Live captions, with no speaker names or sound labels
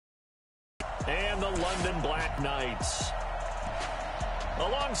And the London Black Knights.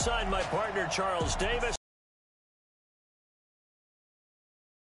 Alongside my partner, Charles Davis.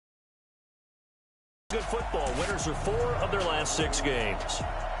 Good football. Winners of 4 of their last 6 games.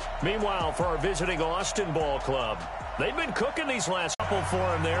 Meanwhile, for our visiting Austin Ball Club, they've been cooking these last couple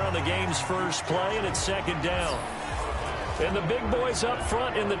for him there on the game's first play, and it's 2nd down. And the big boys up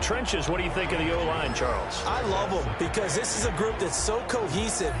front in the trenches. What do you think of the O-line, Charles? I love them because this is a group that's so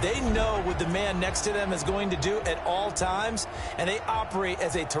cohesive. They know what the man next to them is going to do at all times, and they operate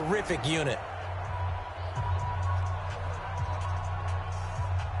as a terrific unit.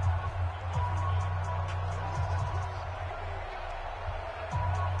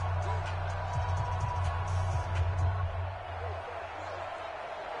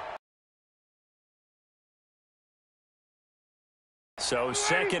 So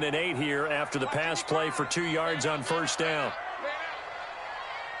 2nd and 8 here after the pass play for 2 yards on 1st down.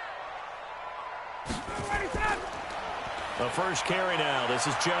 The first carry now. This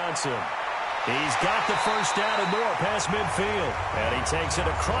is Johnson. He's got the 1st down and more past midfield. And he takes it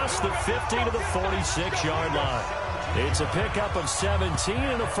across the 50 to the 46-yard line. It's a pickup of 17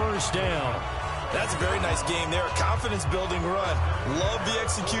 and a 1st down. That's a very nice game there. A confidence-building run. Love the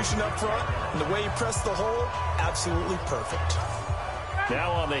execution up front. And the way he pressed the hole, absolutely perfect.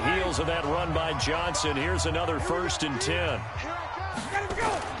 Now on the heels of that run by Johnson, here's another 1st and 10.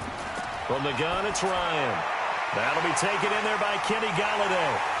 From the gun, it's Ryan. That'll be taken in there by Kenny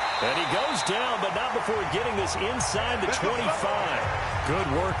Galladay. And he goes down, but not before getting this inside the 25.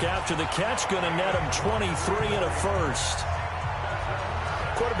 Good work after the catch. Going to net him 23 and a 1st.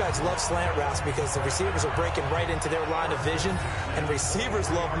 Quarterbacks love slant routes because the receivers are breaking right into their line of vision, and receivers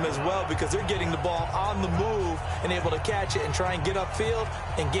love them as well because they're getting the ball on the move and able to catch it and try and get upfield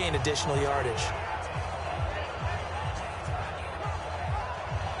and gain additional yardage.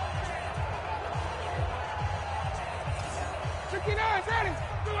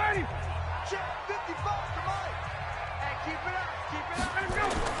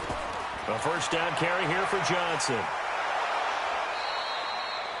 A 1st down carry here for Johnson.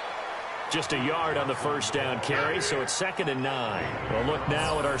 Just a yard on the 1st down carry, so it's 2nd and 9. We'll look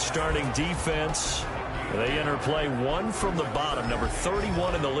now at our starting defense. They enter play 1 from the bottom, number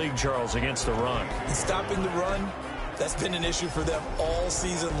 31 in the league, Charles, against the run. And stopping the run, that's been an issue for them all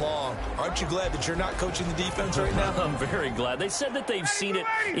season long. Aren't you glad that you're not coaching the defense right now? I'm very glad. They said that they've seen it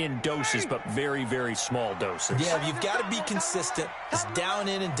in doses, but very, very small doses. Yeah, you've got to be consistent. It's down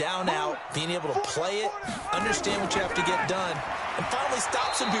in and down out, being able to play it, understand what you have to get done, and finally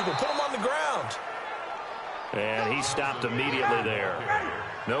stop some people, put them on the ground. And he stopped immediately there.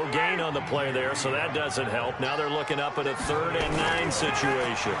 No gain on the play there, so that doesn't help. Now they're looking up at a 3rd and 9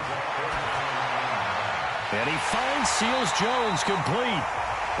 situation. And he finds Seals-Jones complete.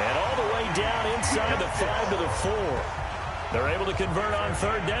 And all the way down inside the 5 to the 4. They're able to convert on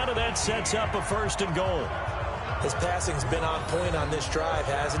 3rd down, and that sets up a 1st and goal. His passing's been on point on this drive,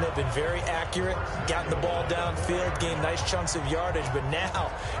 hasn't it? Been very accurate, gotten the ball downfield, gained nice chunks of yardage. But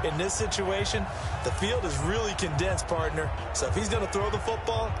now, in this situation, the field is really condensed, partner. So if he's going to throw the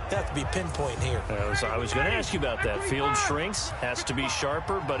football, they have to be pinpoint here. I was going to ask you about that. Field shrinks, has to be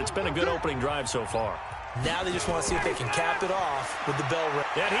sharper, but it's been a good opening drive so far. Now they just want to see if they can cap it off with the bell ring.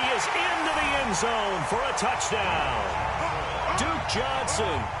 And he is into the end zone for a touchdown. Duke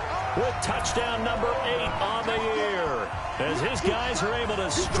Johnson with touchdown number 8 on the year, as his guys are able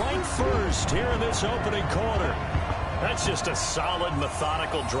to strike first here in this opening quarter. That's just a solid,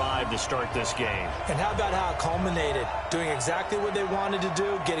 methodical drive to start this game. And how about how it culminated? Doing exactly what they wanted to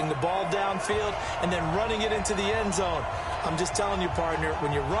do, getting the ball downfield, and then running it into the end zone. I'm just telling you, partner,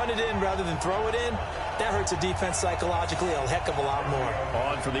 when you run it in rather than throw it in, that hurts a defense psychologically a heck of a lot more.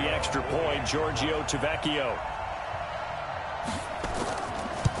 On for the extra point, Giorgio Tavecchio.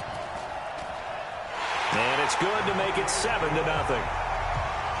 And it's good to make it 7-0.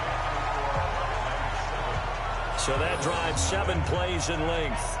 So that drives 7 plays in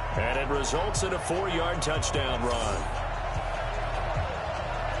length, and it results in a 4-yard touchdown run.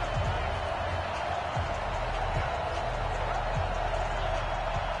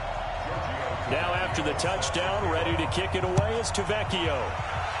 Now after the touchdown, ready to kick it away is Tavecchio.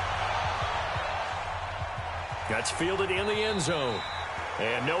 That's fielded in the end zone.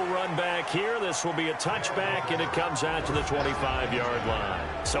 And no run back here. This will be a touchback, and it comes out to the 25-yard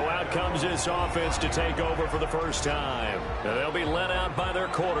line. So out comes this offense to take over for the first time. And they'll be led out by their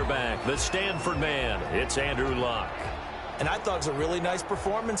quarterback, the Stanford man. It's Andrew Luck. And I thought it was a really nice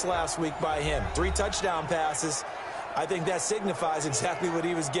performance last week by him. 3 touchdown passes. I think that signifies exactly what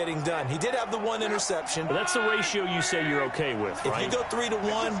he was getting done. He did have the one interception. But that's the ratio you say you're okay with, right? If you go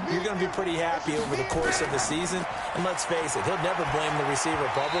 3-1, you're going to be pretty happy over the course of the season. And let's face it, he'll never blame the receiver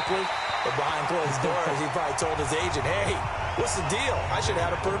publicly. But behind closed doors, he probably told his agent, hey, what's the deal? I should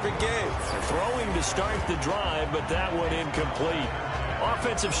have had a perfect game. Throwing to start the drive, but that one incomplete.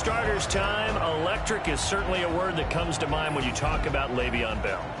 Offensive starters time. Electric is certainly a word that comes to mind when you talk about Le'Veon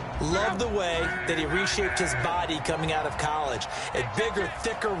Bell. Love the way that he reshaped his body coming out of college. A bigger,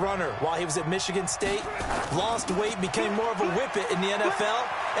 thicker runner while he was at Michigan State. Lost weight, became more of a whippet in the NFL,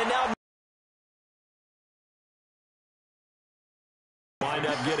 and now wind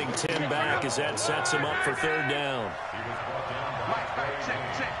up getting 10 back as that sets him up for third down.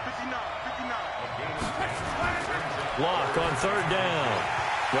 Lock on third down.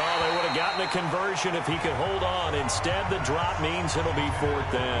 Oh, they would have gotten a conversion if he could hold on. Instead, the drop means it'll be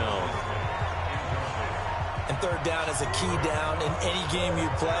fourth down. And third down is a key down in any game you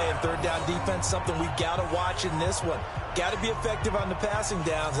play. And third down defense, something we got to watch in this one. Got to be effective on the passing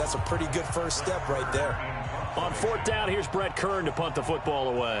downs. That's a pretty good first step right there. On fourth down, here's Brett Kern to punt the football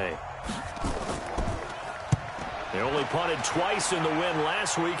away. They only punted twice in the win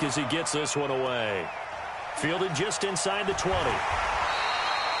last week as he gets this one away. Fielded just inside the 20.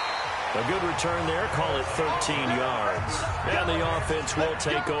 A good return there. Call it 13 yards. And the offense will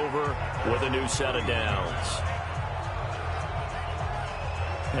take over with a new set of downs.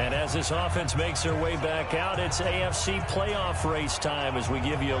 And as this offense makes their way back out, it's AFC playoff race time as we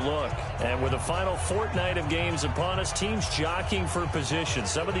give you a look. And with the final fortnight of games upon us, teams jockeying for position.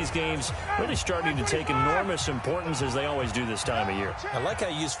 Some of these games really starting to take enormous importance as they always do this time of year. I like how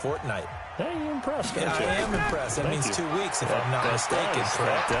you use fortnight. Hey, you're impressed, yeah, aren't you? I am impressed. That means 2 weeks, if that, I'm not mistaken.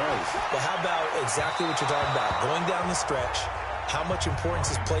 Correct? That does. Well, how about exactly what you're talking about? Going down the stretch, how much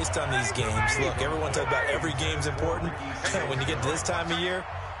importance is placed on these games. Look, everyone talks about every game's important. When you get to this time of year,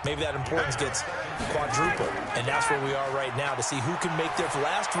 maybe that importance gets quadrupled. And that's where we are right now to see who can make their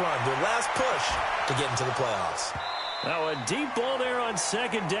last run, their last push to get into the playoffs. Now a deep ball there on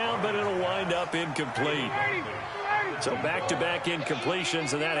second down, but it'll wind up incomplete. So back-to-back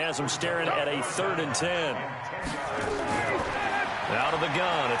incompletions, and that has them staring at a 3rd and 10. Out of the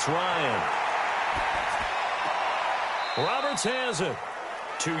gun, it's Ryan. Roberts has it.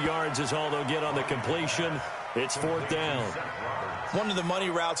 2 yards is all they'll get on the completion. It's 4th down. One of the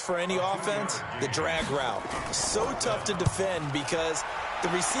money routes for any offense, the drag route. So tough to defend because the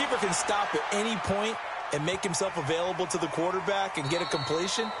receiver can stop at any point and make himself available to the quarterback and get a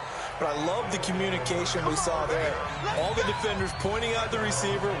completion. But I love the communication we saw there. All the defenders pointing out the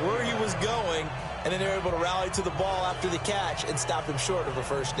receiver where he was going, and then they're able to rally to the ball after the catch and stop him short of a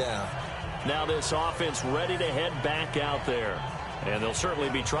first down. Now this offense ready to head back out there. And they'll certainly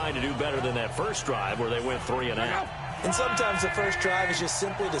be trying to do better than that first drive where they went 3 and out. And sometimes the first drive is just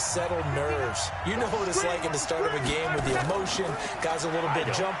simply to settle nerves. You know what it's like at the start of a game with the emotion. Guys a little bit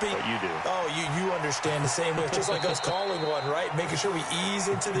jumpy. But you do. Oh, you understand the same way. It's just like us calling one, right? Making sure we ease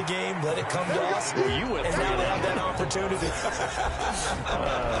into the game, let it come to us. Well, you went and now they have that opportunity.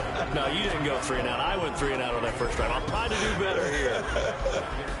 No, you didn't go 3 and out. I went 3 and out on that first drive. I'll try to do better here.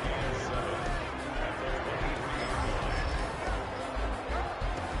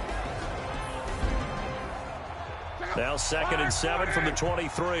 Now 2nd and 7 from the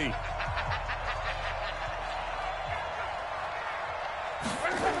 23.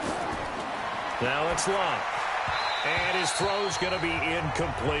 Now it's Locke. And his throw's going to be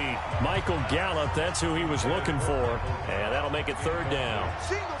incomplete. Michael Gallup, that's who he was looking for. And that'll make it 3rd down.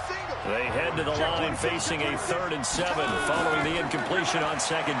 They head to the line facing a 3rd and 7 following the incompletion on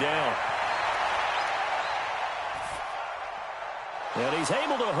 2nd down. And he's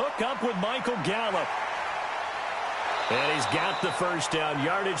able to hook up with Michael Gallup. And he's got the first down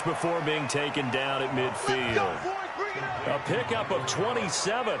yardage before being taken down at midfield. A pickup of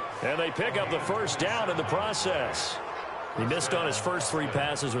 27, and they pick up the first down in the process. He missed on his first 3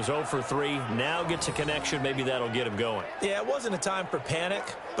 passes, was 0 for 3. Now gets a connection. Maybe that'll get him going. Yeah, it wasn't a time for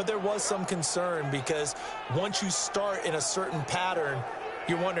panic, but there was some concern because once you start in a certain pattern,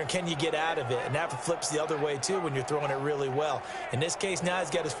 you're wondering, can you get out of it? And that flips the other way, too, when you're throwing it really well. In this case, now he's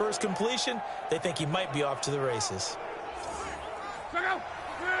got his first completion. They think he might be off to the races.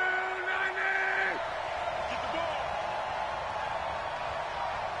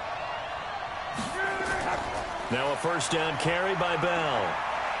 Now a first down carry by Bell.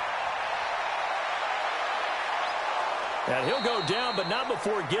 And he'll go down, but not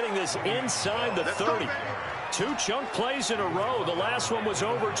before getting this inside the 30. 2 chunk plays in a row. The last one was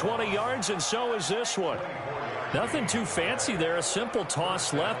over 20 yards, and so is this one. Nothing too fancy there. A simple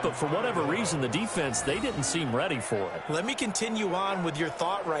toss left, but for whatever reason, the defense, they didn't seem ready for it. Let me continue on with your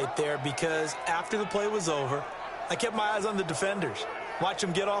thought right there, because after the play was over, I kept my eyes on the defenders. Watch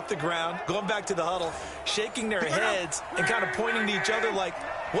them get off the ground, going back to the huddle, shaking their heads and kind of pointing to each other like,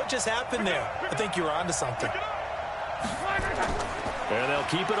 what just happened there? I think you were onto something. And they'll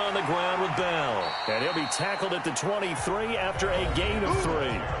keep it on the ground with Bell. And he'll be tackled at the 23 after a gain of 3.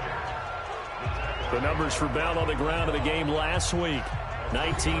 The numbers for Bell on the ground of the game last week.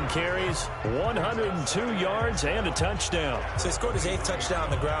 19 carries, 102 yards, and a touchdown. So he scored his 8th touchdown on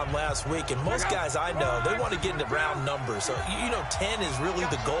the ground last week, and most guys I know, they want to get into round numbers. So, 10 is really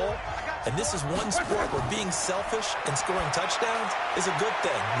the goal. And this is one sport where being selfish and scoring touchdowns is a good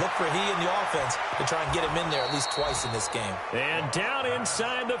thing. Look for he and the offense to try and get him in there at least twice in this game. And down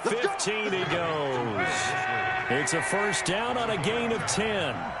inside the 15 he goes. It's a first down on a gain of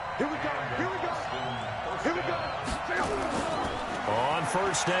 10. Here we go. Here we go. Here we go. On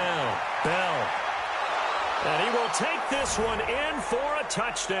first down, Bell. And he will take this one in for a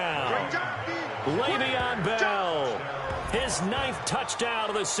touchdown. Le'Veon Bell, his 9th touchdown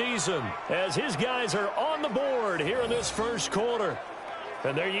of the season, as his guys are on the board here in this first quarter.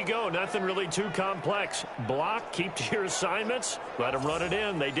 And there you go. Nothing really too complex. Block, keep to your assignments, let them run it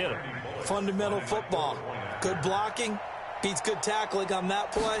in. They did it. Fundamental football. Good blocking beats good tackling on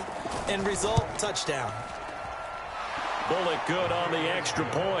that play. End result, touchdown. Bullock good on the extra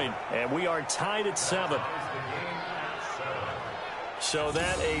point, and we are tied at 7. So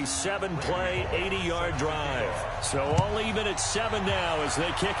that a 7-play, 80-yard drive. So all even at 7 now as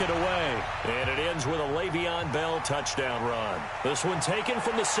they kick it away. And it ends with a Le'Veon Bell touchdown run. This one taken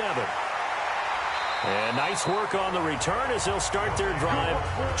from the 7. And nice work on the return as they'll start their drive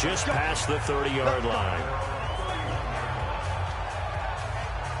just past the 30-yard line.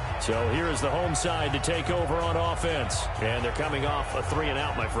 So here is the home side to take over on offense. And they're coming off a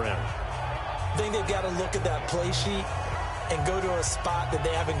 3-and-out, my friend. I think they've got to look at that play sheet and go to a spot that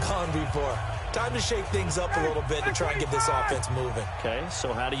they haven't gone before. Time to shake things up a little bit to try and get this offense moving. Okay,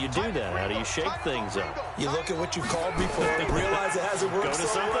 so how do you do that? How do you shake things up? You look at what you've called before, realize it hasn't worked Go to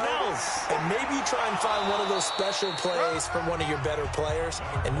so something well, else. and maybe you try and find one of those special plays from one of your better players,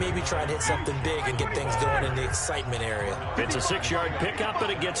 and maybe try and hit something big and get things going in the excitement area. It's a 6-yard pickup, but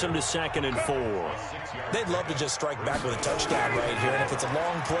it gets them to 2nd and 4. They'd love to just strike back with a touchdown right here, and if it's a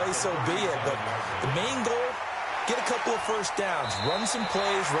long play, so be it. But the main goal, get a couple of first downs, run some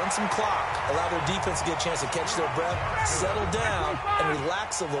plays, run some clock, allow their defense to get a chance to catch their breath, settle down, and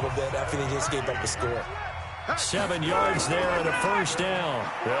relax a little bit after they just gave up the score. 7 yards there and a first down.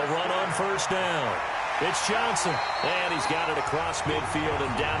 They'll run on first down. It's Johnson, and he's got it across midfield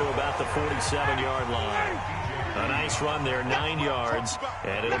and down to about the 47-yard line. A nice run there, 9 yards,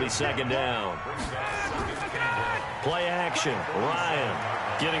 and it'll be 2nd down. Play action, Ryan.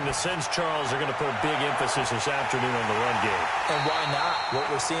 Getting the sense, Charles, are going to put a big emphasis this afternoon on the run game. And why not? What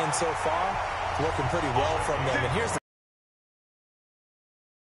we're seeing so far, working pretty well from them. And here's the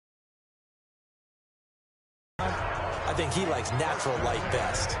I think he likes natural light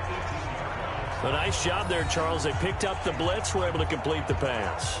best. A nice job there, Charles. They picked up the blitz, were able to complete the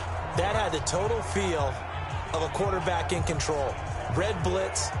pass. That had the total feel of a quarterback in control. Red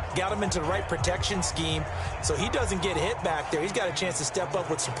blitz, got him into the right protection scheme, so he doesn't get hit back there. He's got a chance to step up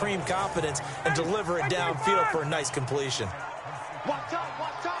with supreme confidence and deliver it downfield for a nice completion. Watch out,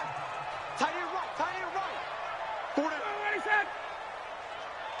 watch out. Tight end right, tight end right.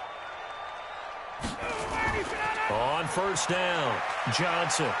 On first down,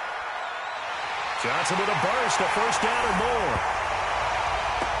 Johnson. Johnson with a burst, a first down or more.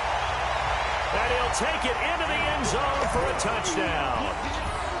 And he'll take it into the end zone for a touchdown.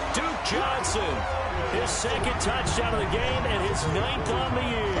 Duke Johnson, his 2nd touchdown of the game and his 9th on the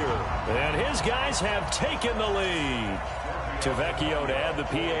year. And his guys have taken the lead. Tavecchio to add the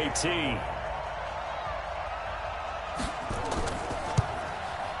PAT.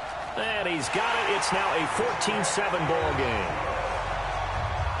 And he's got it. It's now a 14-7 ball game.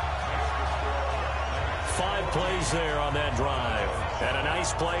 5 plays there on that drive. And a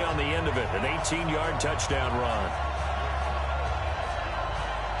nice play on the end of it. An 18-yard touchdown run.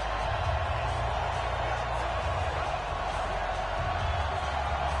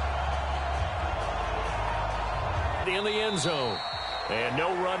 In the end zone. And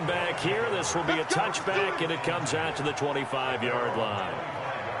no run back here. This will be a touchback, and it comes out to the 25-yard line.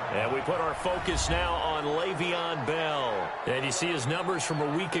 And we put our focus now on Le'Veon Bell. And you see his numbers from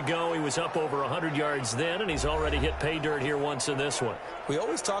a week ago. He was up over 100 yards then, and he's already hit pay dirt here once in this one. We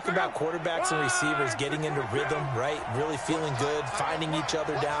always talk about quarterbacks and receivers getting into rhythm, right? Really feeling good, finding each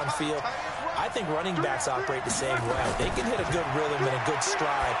other downfield. I think running backs operate the same way. They can hit a good rhythm and a good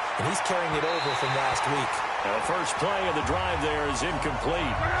stride, and he's carrying it over from last week. Now, the first play of the drive there is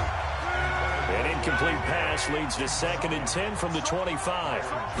incomplete. An incomplete pass leads to 2nd and 10 from the 25.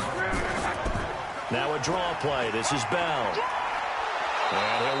 Now a draw play. This is Bell.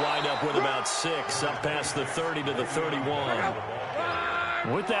 And he'll wind up with about 6, up past the 30 to the 31.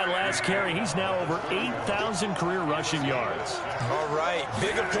 With that last carry, he's now over 8,000 career rushing yards. All right,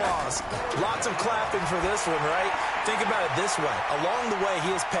 big applause. Lots of clapping for this one, right? Think about it this way. Along the way, he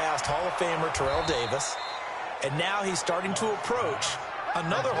has passed Hall of Famer Terrell Davis, and now he's starting to approach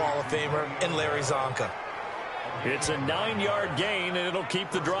another Hall of Famer in Larry Zonka. It's a 9-yard gain, and it'll keep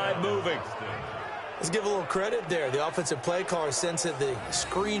the drive moving. Let's give a little credit there. The offensive play caller sensed that the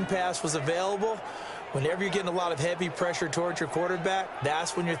screen pass was available. Whenever you're getting a lot of heavy pressure towards your quarterback,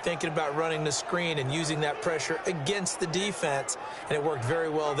 that's when you're thinking about running the screen and using that pressure against the defense. And it worked very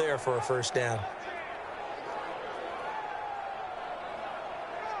well there for a first down.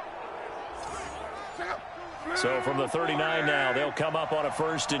 So from the 39 now, they'll come up on a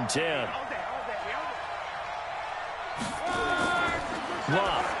 1st and 10.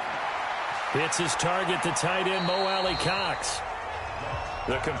 Love hits his target, the tight end, Mo Alley Cox.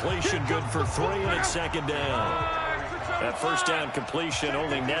 The completion good for 3, and it's 2nd down. That first down completion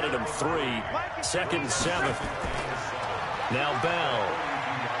only netted him 3. 2nd and 7. Now Bell.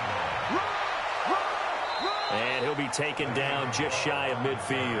 And he'll be taken down just shy of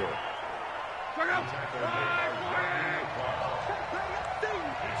midfield.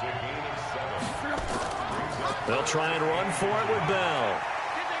 They'll try and run for it with Bell.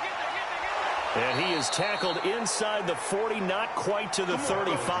 And he is tackled inside the 40, not quite to the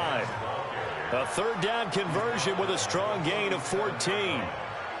 35. A 3rd down conversion with a strong gain of 14.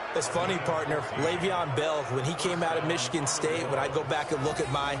 It's funny, partner. Le'Veon Bell, when he came out of Michigan State, when I go back and look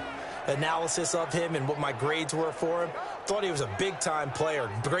at my analysis of him and what my grades were for him, thought he was a big-time player,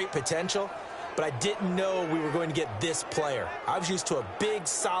 great potential, but I didn't know we were going to get this player. I was used to a big,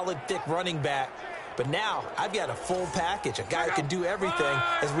 solid, thick running back. But now I've got a full package, a guy who can do everything,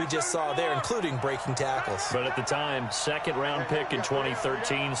 as we just saw there, including breaking tackles. But at the time, 2nd-round pick in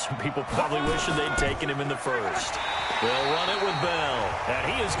 2013, some people probably wishing they'd taken him in the 1st. They'll run it with Bell,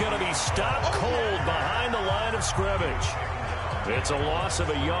 and he is going to be stopped cold behind the line of scrimmage. It's a loss of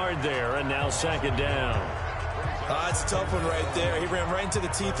a yard there, and now 2nd down. It's a tough one right there. He ran right into the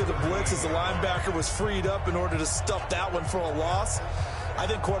teeth of the blitz as the linebacker was freed up in order to stuff that one for a loss. I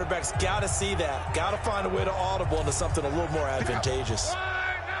think quarterbacks got to see that. Got to find a way to audible into something a little more advantageous.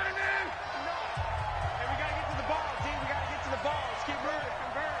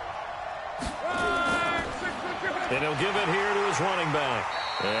 And he'll give it here to his running back.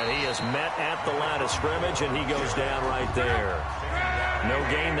 And he is met at the line of scrimmage, and he goes down right there. No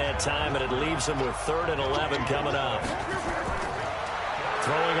gain that time, and it leaves him with 3rd and 11 coming up.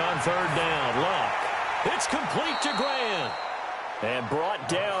 Throwing on 3rd down. Luck. It's complete to Grant. And brought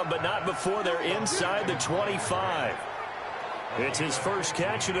down, but not before they're inside the 25. It's his first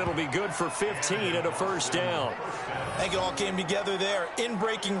catch, and it'll be good for 15 and a 1st down. I think it all came together there.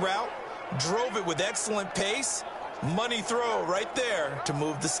 In-breaking route, drove it with excellent pace. Money throw right there to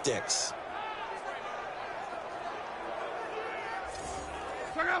move the sticks.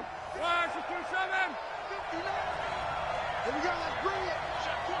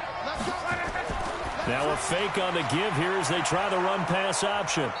 Now a fake on the give here as they try the run-pass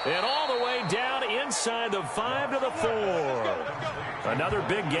option. And all the way down inside the 5 to the 4. Another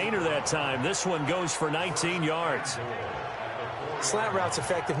big gainer that time. This one goes for 19 yards. Slant route's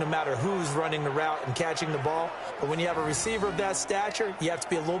effective no matter who's running the route and catching the ball. But when you have a receiver of that stature, you have to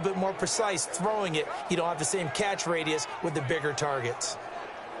be a little bit more precise throwing it. You don't have the same catch radius with the bigger targets.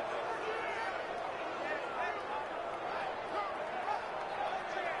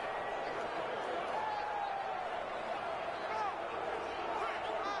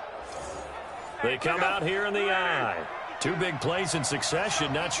 They come out here in the I. 2 big plays in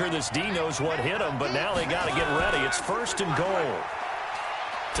succession. Not sure this D knows what hit him, but now they got to get ready. It's 1st and goal.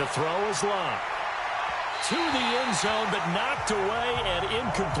 To throw is Locke. To the end zone, but knocked away and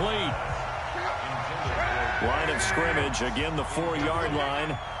incomplete. Line of scrimmage, again the 4-yard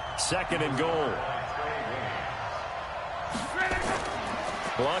line. 2nd and goal.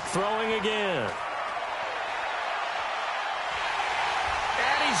 Locke throwing again.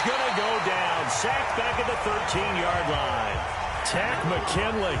 He's going to go down. Sacked back at the 13-yard line. Tack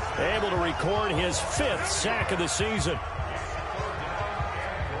McKinley able to record his 5th sack of the season.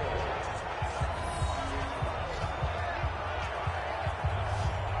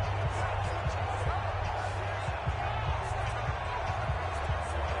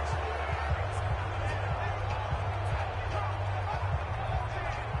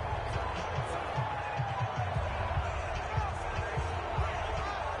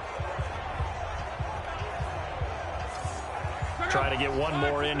 Trying to get one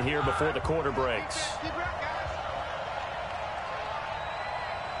more in here before the quarter breaks.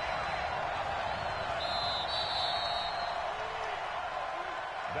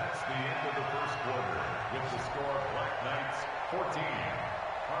 That's the end of the first quarter with the score Black Knights 14,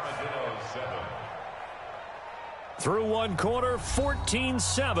 Armadillos 7. Through one quarter,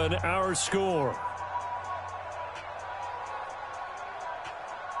 14-7 our score.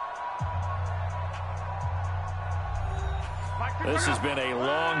 This has been a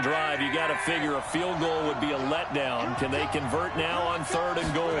long drive. You got to figure a field goal would be a letdown. Can they convert now on 3rd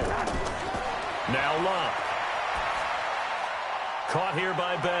and goal? Now Love. Caught here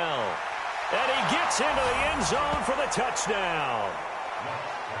by Bell. And he gets into the end zone for the touchdown.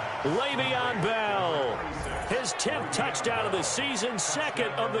 Le'Veon Bell. His 10th touchdown of the season,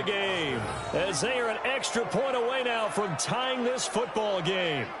 2nd of the game. As they are an extra point away now from tying this football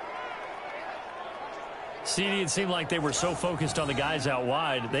game. CD, it seemed like they were so focused on the guys out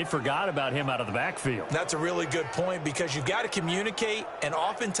wide, they forgot about him out of the backfield. That's a really good point because you've got to communicate, and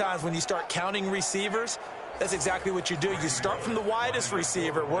oftentimes when you start counting receivers, that's exactly what you do. You start from the widest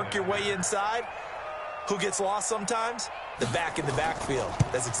receiver, work your way inside. Who gets lost sometimes? The back in the backfield.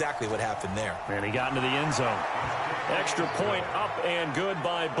 That's exactly what happened there. And he got into the end zone. Extra point up and good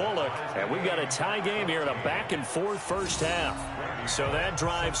by Bullock. And we've got a tie game here in a back-and-forth first half. So that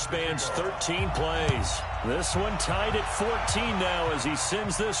drive spans 13 plays. This one tied at 14 now as he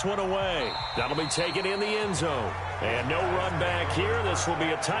sends this one away. That'll be taken in the end zone. And no run back here. This will be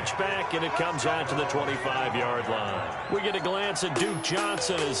a touchback, and it comes out to the 25-yard line. We get a glance at Duke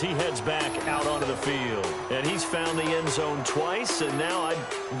Johnson as he heads back out onto the field. And he's found the end zone twice, and now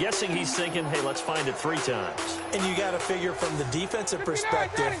I'm guessing he's thinking, hey, let's find it 3 times. And you got to figure from the defensive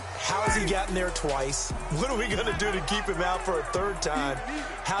perspective, how has he gotten there twice? What are we going to do to keep him out for a 3rd time?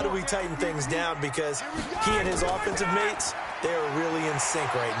 How do we tighten things down? Because he and his offensive mates, they are really in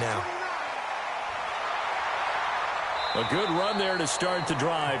sync right now. A good run there to start the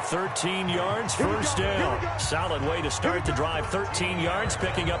drive. 13 yards, first down. Solid way to start the drive. 13 yards,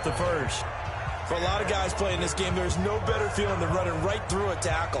 picking up the first. For a lot of guys playing this game, there's no better feeling than running right through a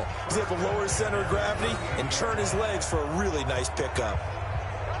tackle. He's able to lower his center of gravity and turn his legs for a really nice pickup.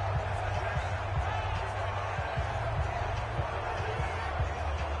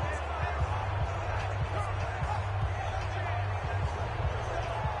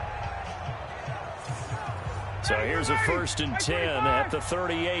 So here's a 1st and 10 at the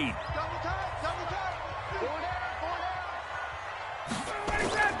 38.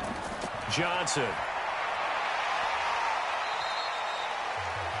 Johnson.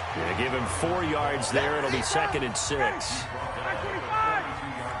 Gonna give him 4 yards there. It'll be 2nd and 6.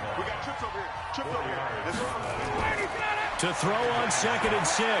 To throw on 2nd and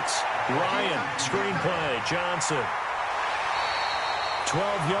 6. Ryan, screenplay, Johnson.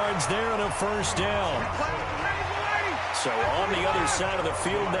 12 yards there and a first down. So on the other side of the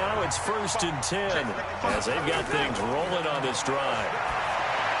field now, it's 1st and 10 as they've got things rolling on this drive.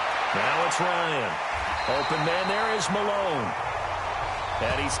 Now it's Ryan. Open man there is Malone.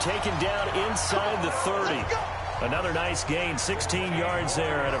 And he's taken down inside the 30. Another nice gain, 16 yards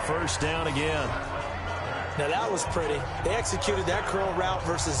there and a first down again. Now that was pretty. They executed that curl route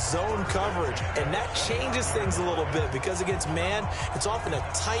versus zone coverage, and that changes things a little bit because against man, it's often a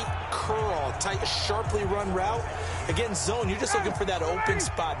tight curl, tight, sharply run route. Against zone, you're just looking for that open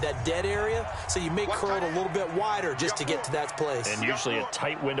spot, that dead area, so you make curl a little bit wider just to get to that place. And usually a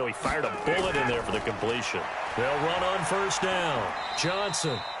tight window. He fired a bullet in there for the completion. They'll run on first down.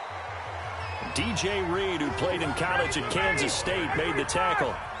 Johnson. DJ Reed, who played in college at Kansas State, made the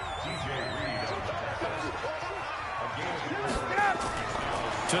tackle.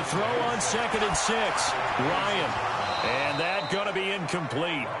 To throw on 2nd and 6, Ryan. And that going to be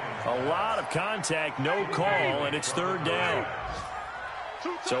incomplete. A lot of contact, no call, and it's 3rd down.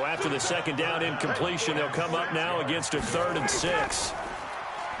 So after the 2nd down incompletion, they'll come up now against a 3rd and 6.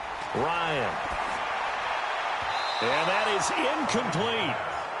 Ryan. And that is incomplete.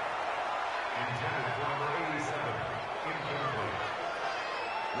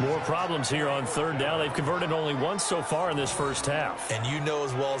 More problems here on 3rd down. They've converted only once so far in this first half. And you know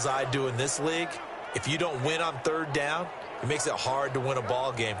as well as I do in this league, if you don't win on 3rd down, It makes it hard to win a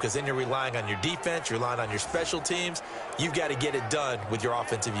ball game because then you're relying on your defense, you're relying on your special teams. You've got to get it done with your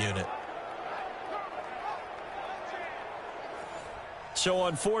offensive unit. So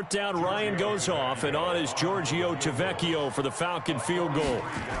on 4th down, Ryan goes off, and on is Giorgio Tavecchio for the Falcon field goal.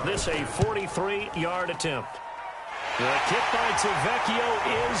 This a 43-yard attempt. The kick by Tavecchio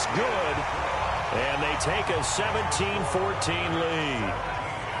is good, and they take a 17-14 lead.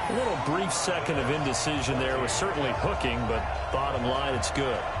 A little brief second of indecision there was certainly hooking, but bottom line, it's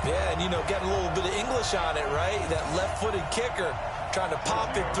good. Yeah, and, you know, got a little bit of English on it, right? That left-footed kicker trying to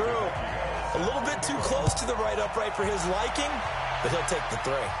pop it through. A little bit too close to the right upright for his liking, but he'll take the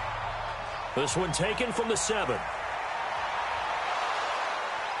 3. This one taken from the 7.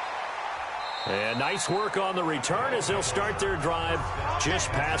 And nice work on the return as they'll start their drive just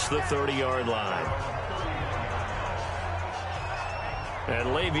past the 30-yard line. And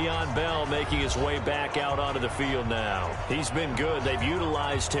Le'Veon Bell making his way back out onto the field now. He's been good. They've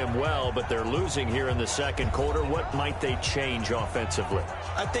utilized him well, but they're losing here in the second quarter. What might they change offensively?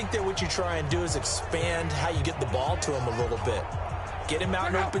 I think that what you try and do is expand how you get the ball to him a little bit. Get him out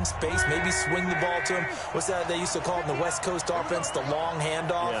in open space, maybe swing the ball to him. What's that they used to call it in the West Coast offense, the long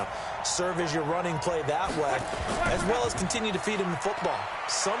handoff? Yeah. Serve as your running play that way, as well as continue to feed him the football.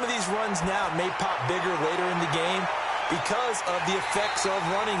 Some of these runs now may pop bigger later in the game because of the effects of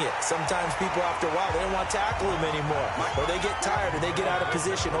running it. Sometimes people, after a while, they don't want to tackle him anymore. Or they get tired, or they get out of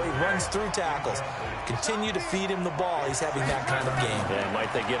position, or he runs through tackles. Continue to feed him the ball. He's having that kind of game. Yeah,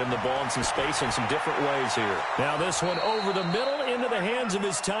 might they get him the ball in some space in some different ways here. Now this one over the middle into the hands of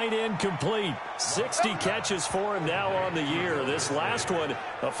his tight end, complete. 60 catches for him now on the year. This last one,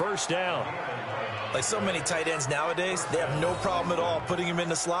 a first down. Like so many tight ends nowadays, they have no problem at all putting him in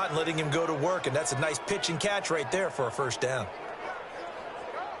the slot and letting him go to work, and that's a nice pitch and catch right there for a first down.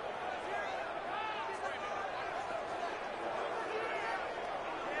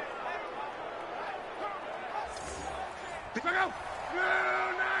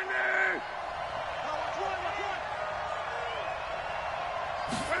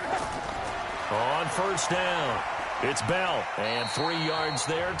 On first down, it's Bell, and 3 yards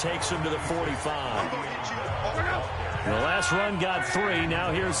there, takes him to the 45. The last run got 3,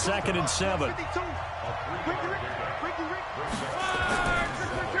 now here's 2nd and 7.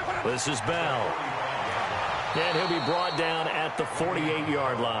 This is Bell. And he'll be brought down at the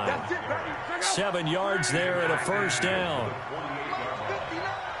 48-yard line. 7 yards there and a first down.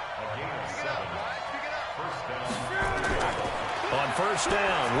 On first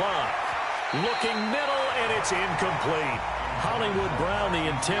down, Locke. Looking middle, and it's incomplete. Hollywood Brown, the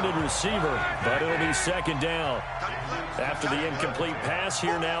intended receiver, but it'll be 2nd down. After the incomplete pass,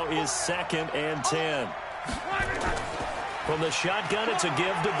 here now is 2nd and 10. From the shotgun, it's a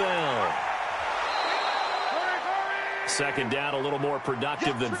give to Bell. 2nd down, a little more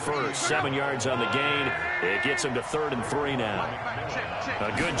productive than first. 7 yards on the gain. It gets him to 3rd and 3 now.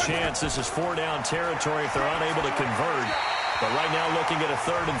 A good chance this is 4-down territory if they're unable to convert. But right now looking at a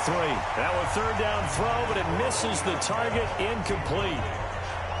 3rd and 3. That was 3rd down throw, but it misses the target, incomplete.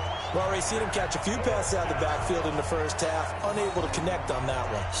 Well, already seen him catch a few passes out of the backfield in the first half. Unable to connect on that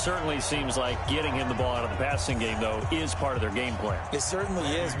one. Certainly seems like getting him the ball out of the passing game, though, is part of their game plan. It certainly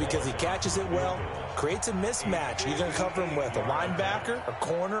is because he catches it well, creates a mismatch. You're going to cover him with a linebacker, a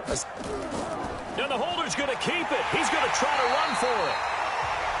corner, Now the holder's going to keep it. He's going to try to run for it.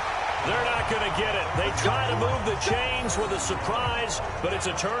 They're not going to get it. They try to move the chains with a surprise, but it's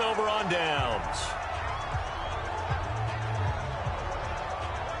a turnover on downs.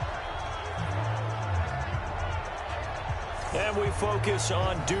 And we focus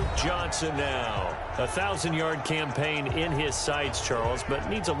on Duke Johnson now. A 1,000-yard campaign in his sights, Charles, but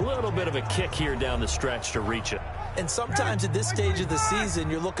needs a little bit of a kick here down the stretch to reach it. And sometimes at this stage of the season,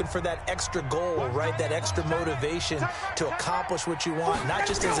 you're looking for that extra goal, right? That extra motivation to accomplish what you want, not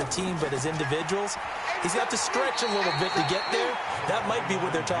just as a team, but as individuals. He's got to stretch a little bit to get there. That might be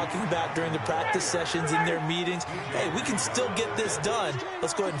what they're talking about during the practice sessions, in their meetings. Hey, we can still get this done.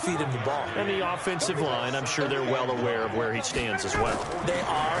 Let's go ahead and feed him the ball. And the offensive line, I'm sure they're well aware of where he stands as well. They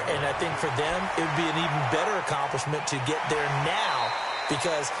are, and I think for them, it would be an even better accomplishment to get there now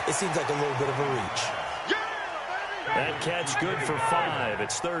because it seems like a little bit of a reach. That catch good for 5.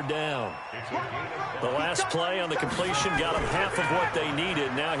 It's 3rd down. The last play on the completion got them half of what they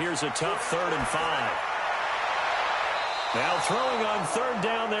needed. Now here's a tough 3rd and 5. Now throwing on 3rd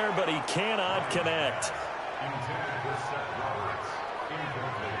down there, but he cannot connect.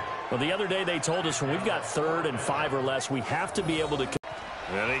 Well, the other day they told us when we've got 3rd and 5 or less, we have to be able to.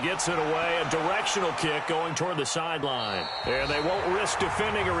 And he gets it away, a directional kick going toward the sideline. And they won't risk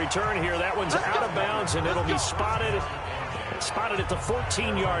defending a return here. That one's out of bounds, and it'll be spotted Spotted at the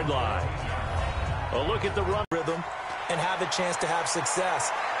 14-yard line. A look at the run rhythm and have a chance to have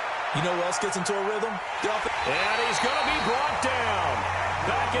success. You know who else gets into a rhythm? And he's going to be brought down.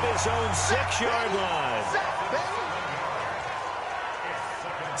 Back at his own 6-yard line.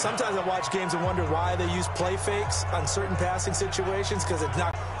 Sometimes I watch games and wonder why they use play fakes on certain passing situations, because it's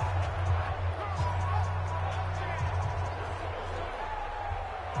not.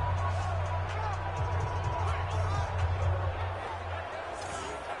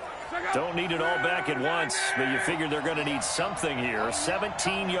 Don't need it all back at once, but you figure they're going to need something here.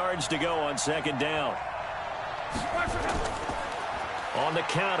 17 yards to go on 2nd down. On the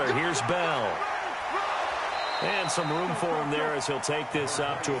counter, here's Bell. And some room for him there as he'll take this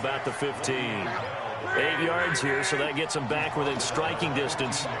up to about the 15. 8 yards here, so that gets him back within striking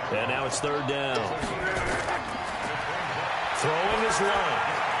distance. And now it's 3rd down. Throwing his line.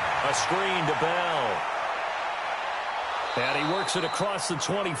 A screen to Bell. And he works it across the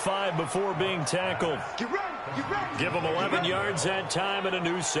 25 before being tackled. Give him 11 yards that time and a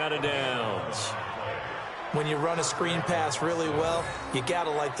new set of downs. When you run a screen pass really well, you got to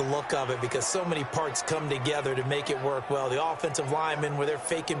like the look of it, because so many parts come together to make it work well. The offensive linemen, where they're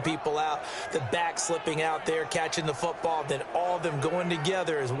faking people out, the back slipping out there, catching the football, then all of them going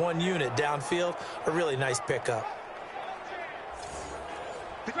together as one unit downfield. A really nice pickup.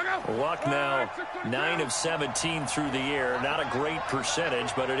 Luck now 9 of 17 through the air. Not a great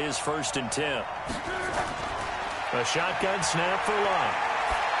percentage, but it is 1st and 10. A shotgun snap for Luck.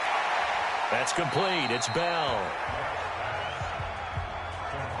 That's complete. It's Bell.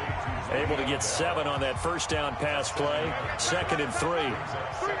 Able to get 7 on that 1st down pass play. 2nd and 3.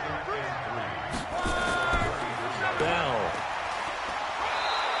 Bell.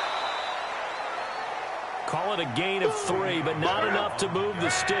 Call it a gain of 3, but not enough to move the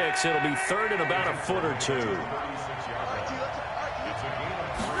sticks. It'll be 3rd and about a foot or 2.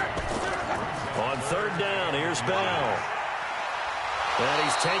 On 3rd down, here's Bell. And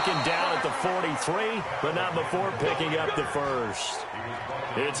he's taken down at the 43, but not before picking up the 1st.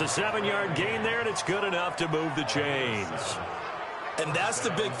 It's a 7-yard gain there, and it's good enough to move the chains. And that's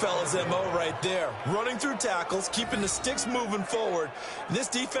the big fella's MO right there. Running through tackles, keeping the sticks moving forward. This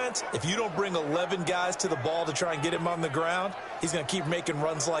defense, if you don't bring 11 guys to the ball to try and get him on the ground, he's going to keep making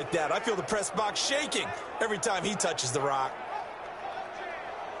runs like that. I feel the press box shaking every time he touches the rock.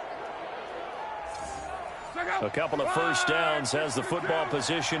 A couple of 1st downs, has the football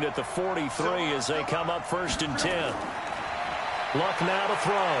position at the 43 as they come up 1st and 10. Luck now to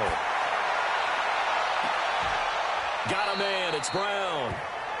throw. Got a man. It's Brown.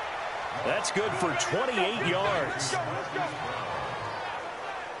 That's good for 28 yards.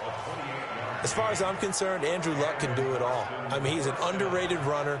 As far as I'm concerned, Andrew Luck can do it all. I mean, he's an underrated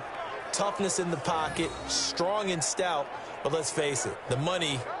runner, toughness in the pocket, strong and stout, but let's face it, the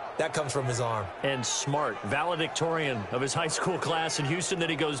money, that comes from his arm. And smart, valedictorian of his high school class in Houston, then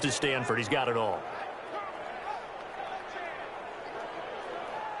he goes to Stanford. He's got it all.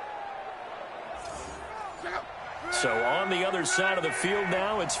 So on the other side of the field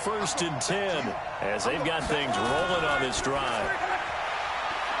now, it's 1st and 10 as they've got things rolling on this drive.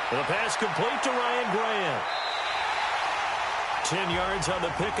 The pass complete to Ryan Grant. 10 yards on the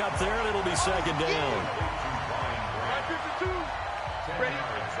pickup there, and it'll be 2nd down.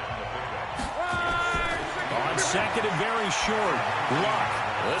 On 2nd and very short, Luck.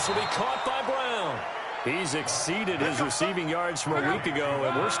 This will be caught by Brown. He's exceeded his receiving yards from a week ago,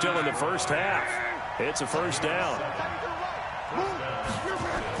 and we're still in the 1st half. It's a 1st down.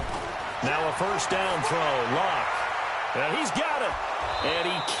 Now a 1st down throw. Luck. And he's got it. And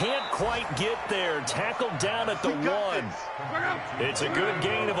he can't quite get there. Tackled down at the 1. It's a good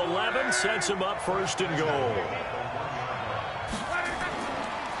gain of 11. Sets him up 1st and goal.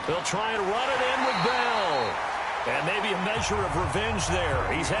 They'll try and run it in with Bell. And maybe a measure of revenge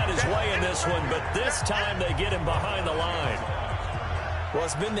there. He's had his way in this one, but this time they get him behind the line. Well,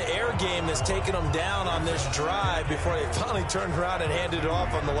 it's been the air game that's taken them down on this drive before they finally turned around and handed it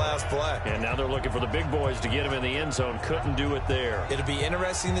off on the last play. And now they're looking for the big boys to get him in the end zone. Couldn't do it there. It'll be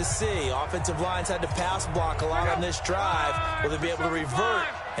interesting to see. Offensive lines had to pass block a lot on this drive. Will they be able to revert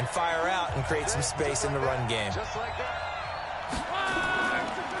and fire out and create some space in the run game?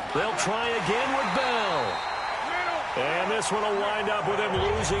 They'll try again with Bell. And this one will wind up with him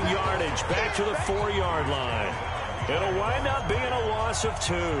losing yardage back to the 4-yard line. It'll wind up being a loss of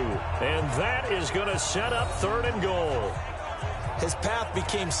 2. And that is going to set up 3rd and goal. His path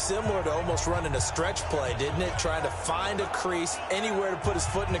became similar to almost running a stretch play, didn't it? Trying to find a crease, anywhere to put his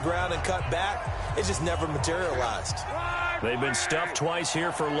foot in the ground and cut back. It just never materialized. They've been stuffed twice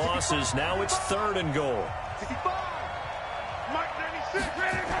here for losses. Now it's 3rd and goal.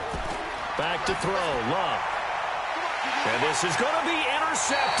 Set to throw. Love. And this is going to be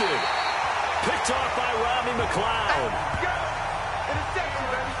intercepted. Picked off by Rodney McLeod. Interception,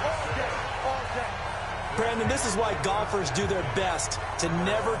 baby. All day. Brandon, this is why golfers do their best to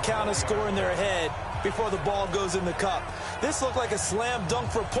never count a score in their head before the ball goes in the cup. This looked like a slam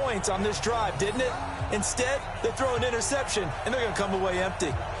dunk for points on this drive, didn't it? Instead, they throw an interception, and they're going to come away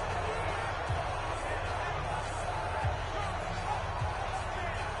empty.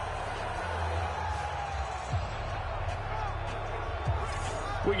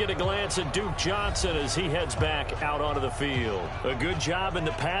 We get a glance at Duke Johnson as he heads back out onto the field. A good job in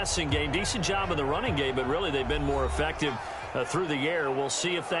the passing game, decent job in the running game, but really they've been more effective through the air. We'll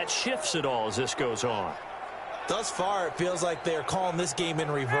see if that shifts at all as this goes on. Thus far, it feels like they're calling this game in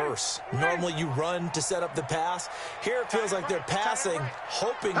reverse. Normally you run to set up the pass. Here it feels like they're passing,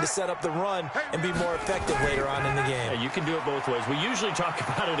 hoping to set up the run and be more effective later on in the game. Yeah, you can do it both ways. We usually talk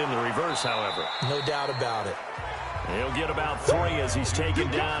about it in the reverse, however. No doubt about it. He'll get about 3 as he's taken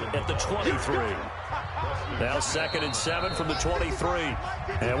down at the 23. Now 2nd and 7 from the 23.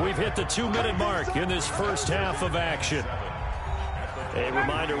 And we've hit the 2-minute mark in this first half of action. A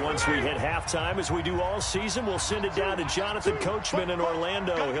reminder, once we hit halftime, as we do all season, we'll send it down to Jonathan Coachman in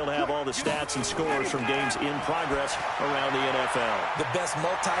Orlando. He'll have all the stats and scores from games in progress around the NFL. The best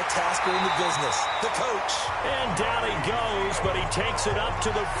multitasker in the business, the coach. And down he goes, but he takes it up to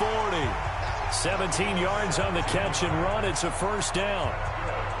the 40. 17 yards on the catch and run. It's a first down.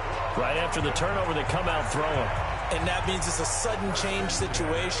 Right after the turnover, they come out throwing. And that means it's a sudden change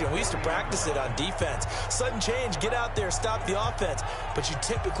situation. We used to practice it on defense. Sudden change, get out there, stop the offense. But you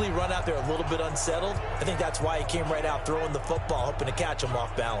typically run out there a little bit unsettled. I think that's why he came right out throwing the football, hoping to catch him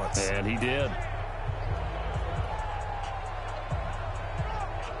off balance. And he did.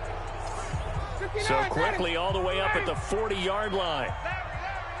 So quickly all the way up at the 40-yard line.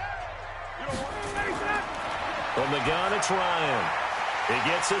 From the gun, it's Ryan. He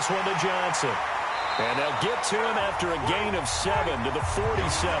gets this one to Johnson. And they'll get to him after a gain of 7 to the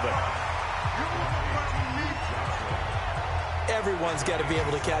 47. Everyone's got to be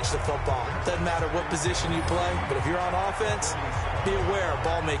able to catch the football. Doesn't matter what position you play, but if you're on offense, be aware a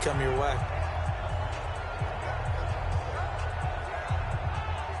ball may come your way.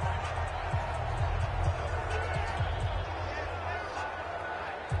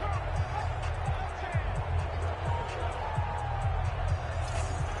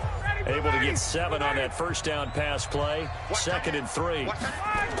 Able to get 7 on that first down pass play. 2nd and 3.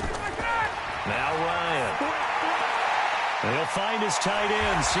 Now Ryan. And he'll find his tight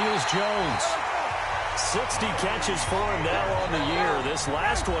end, Seals Jones. 60 catches for him now on the year. This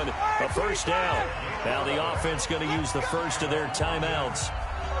last one, a first down. Now the offense going to use the first of their timeouts,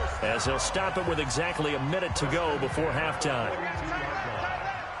 as they'll stop it with exactly a minute to go before halftime.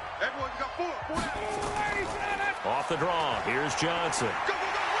 Off the draw, here's Johnson.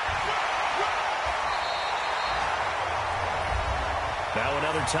 Now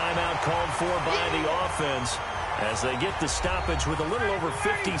another timeout called for by the offense as they get the stoppage with a little over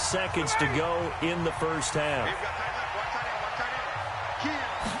 50 seconds to go in the first half.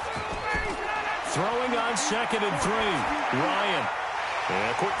 Throwing on 2nd and 3. Ryan. And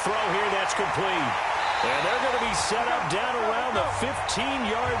a quick throw here, that's complete. And they're going to be set up down around the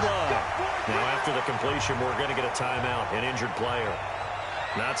 15-yard line. Now after the completion, we're going to get a timeout, an injured player.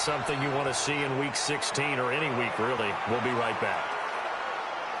 Not something you want to see in Week 16 or any week, really. We'll be right back.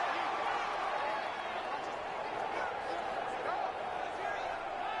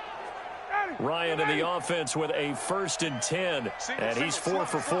 Ryan in the offense with a 1st and 10. And he's 4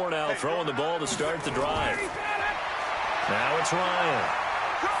 for 4 now, throwing the ball to start the drive. Now it's Ryan.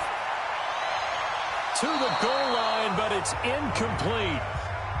 To the goal line, but it's incomplete.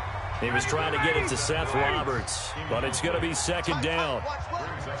 He was trying to get it to Seth Roberts, but it's going to be 2nd down.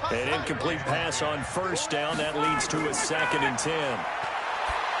 An incomplete pass on 1st down. That leads to a 2nd and 10.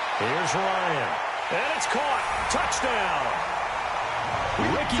 Here's Ryan. And it's caught. Touchdown.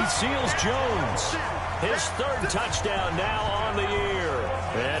 Ricky Seals-Jones, his 3rd touchdown now on the year.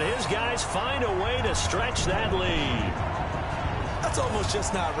 And his guys find a way to stretch that lead. That's almost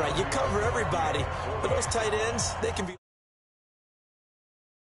just not right. You cover everybody, but those tight ends, they can be...